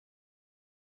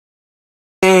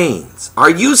chains. Are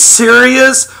you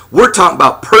serious? We're talking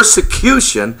about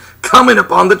persecution coming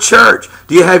upon the church.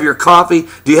 Do you have your coffee?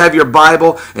 Do you have your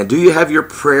Bible? And do you have your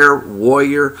prayer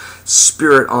warrior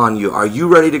spirit on you? Are you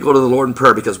ready to go to the Lord in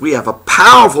prayer? Because we have a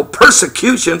powerful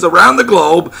persecutions around the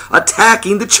globe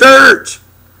attacking the church.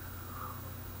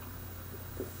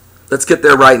 Let's get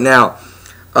there right now.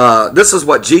 This is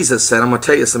what Jesus said. I'm going to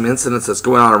tell you some incidents that's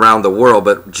going on around the world.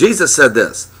 But Jesus said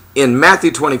this in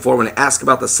Matthew 24 when he asked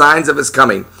about the signs of his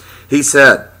coming. He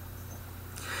said,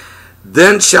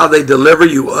 then shall they deliver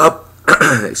you up,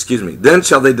 excuse me, then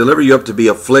shall they deliver you up to be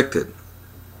afflicted,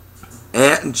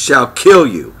 and shall kill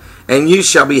you, and you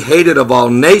shall be hated of all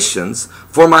nations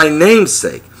for my name's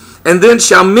sake. And then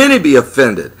shall many be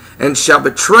offended, and shall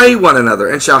betray one another,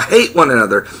 and shall hate one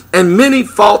another. And many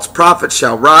false prophets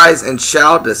shall rise, and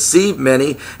shall deceive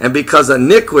many. And because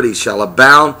iniquity shall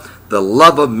abound, the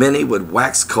love of many would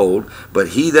wax cold. But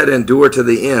he that endure to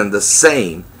the end, the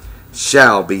same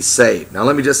shall be saved. Now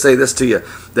let me just say this to you,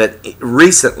 that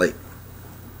recently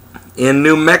in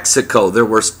New Mexico, there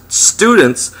were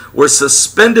students were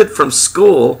suspended from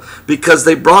school because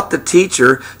they brought the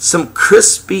teacher some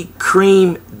Krispy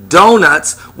Kreme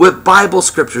donuts with Bible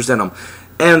scriptures in them.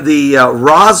 And the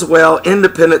Roswell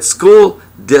Independent School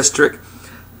District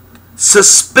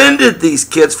suspended these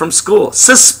kids from school.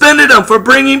 Suspended them for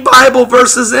bringing Bible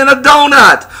verses in a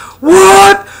donut.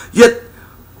 What? Yet,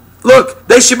 look,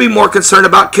 they should be more concerned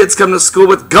about kids coming to school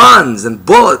with guns and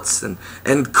bullets and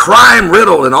crime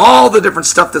riddled and all the different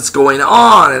stuff that's going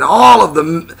on and all of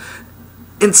them.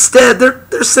 Instead,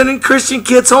 they're sending Christian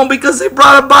kids home because they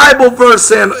brought a Bible verse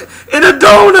in a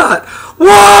donut.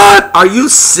 What? Are you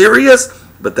serious?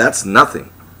 But that's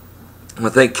nothing. I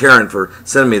want to thank Karen for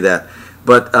sending me that.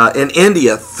 But in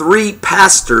India, 3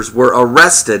 pastors were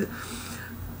arrested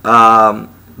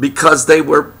because they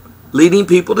were leading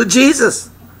people to Jesus.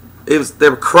 They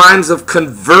were crimes of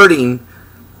converting.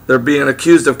 They're being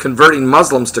accused of converting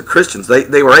Muslims to Christians.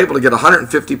 They were able to get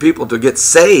 150 people to get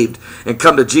saved and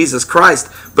come to Jesus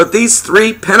Christ. But these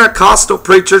 3 Pentecostal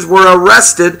preachers were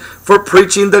arrested for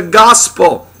preaching the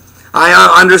gospel.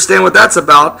 I understand what that's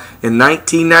about. In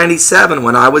 1997,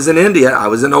 when I was in India, I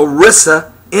was in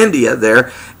Orissa, India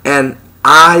there, and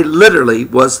I literally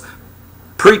was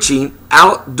preaching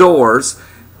outdoors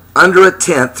under a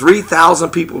tent.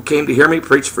 3,000 people came to hear me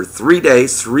preach for 3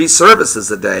 days, 3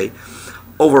 services a day.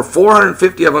 Over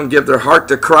 450 of them give their heart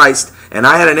to Christ, and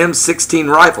I had an M16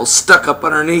 rifle stuck up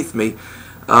underneath me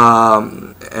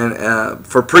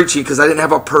for preaching because I didn't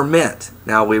have a permit.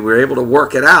 Now, we were able to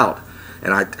work it out,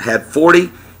 and I had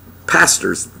 40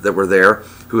 pastors that were there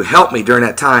who helped me during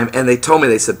that time, and they told me,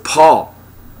 they said, Paul,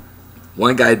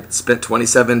 one guy spent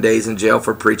 27 days in jail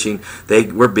for preaching. They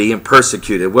were being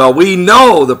persecuted. Well, we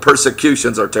know the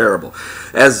persecutions are terrible.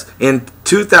 As in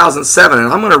 2007, and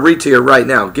I'm going to read to you right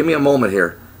now. Give me a moment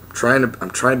here. I'm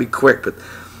trying to be quick. But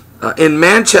in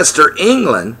Manchester,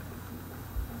 England,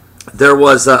 there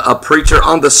was a preacher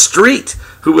on the street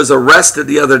who was arrested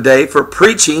the other day for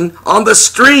preaching on the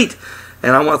street.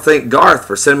 And I want to thank Garth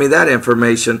for sending me that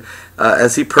information,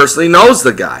 as he personally knows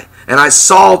the guy. And I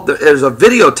saw there's a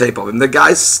videotape of him. The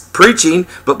guy's preaching,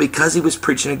 but because he was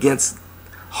preaching against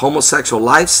homosexual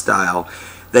lifestyle,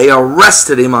 they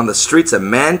arrested him on the streets of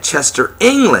Manchester,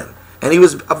 England. And he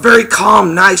was a very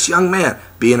calm, nice young man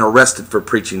being arrested for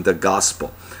preaching the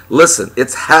gospel. Listen,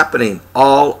 it's happening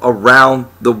all around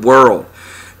the world.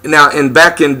 Now,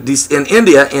 back in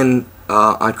India,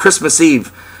 on Christmas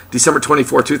Eve, December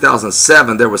 24,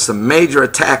 2007, there was some major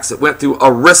attacks that went through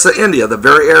Orissa, India, the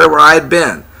very area where I had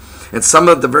been. And some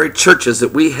of the very churches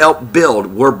that we helped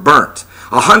build were burnt.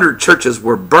 100 churches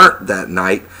were burnt that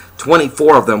night.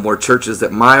 24 of them were churches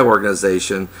that my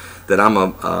organization, that I'm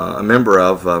a member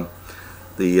of,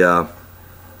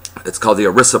 it's called the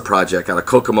Orissa Project out of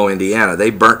Kokomo, Indiana. They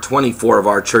burnt 24 of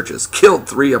our churches, killed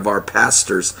 3 of our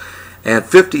pastors, and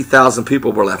 50,000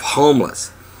 people were left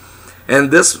homeless.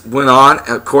 And this went on,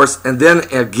 of course, and then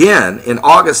again, in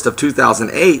August of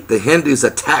 2008, the Hindus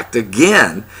attacked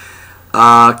again,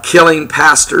 killing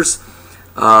pastors,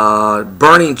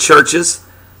 burning churches,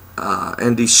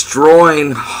 and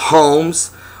destroying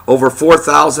homes. Over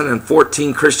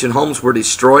 4,014 Christian homes were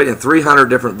destroyed in 300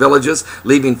 different villages,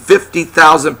 leaving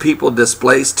 50,000 people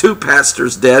displaced, 2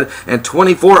 pastors dead, and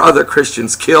 24 other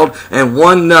Christians killed, and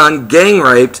 1 nun gang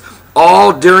raped,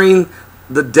 all during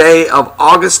the day of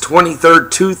August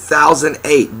 23rd,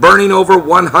 2008, burning over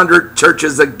 100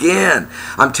 churches again.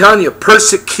 I'm telling you,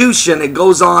 persecution, it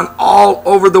goes on all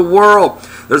over the world.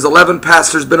 There's 11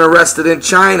 pastors been arrested in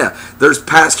China. There's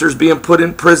pastors being put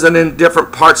in prison in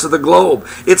different parts of the globe.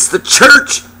 It's the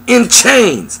church in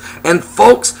chains. And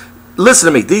folks, listen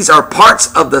to me. These are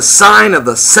parts of the sign of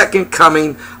the second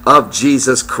coming of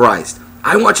Jesus Christ.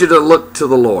 I want you to look to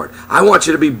the Lord. I want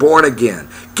you to be born again.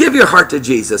 Give your heart to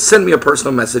Jesus. Send me a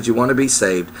personal message. You want to be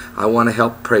saved. I want to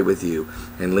help pray with you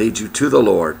and lead you to the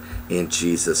Lord in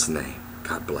Jesus' name.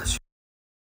 God bless you.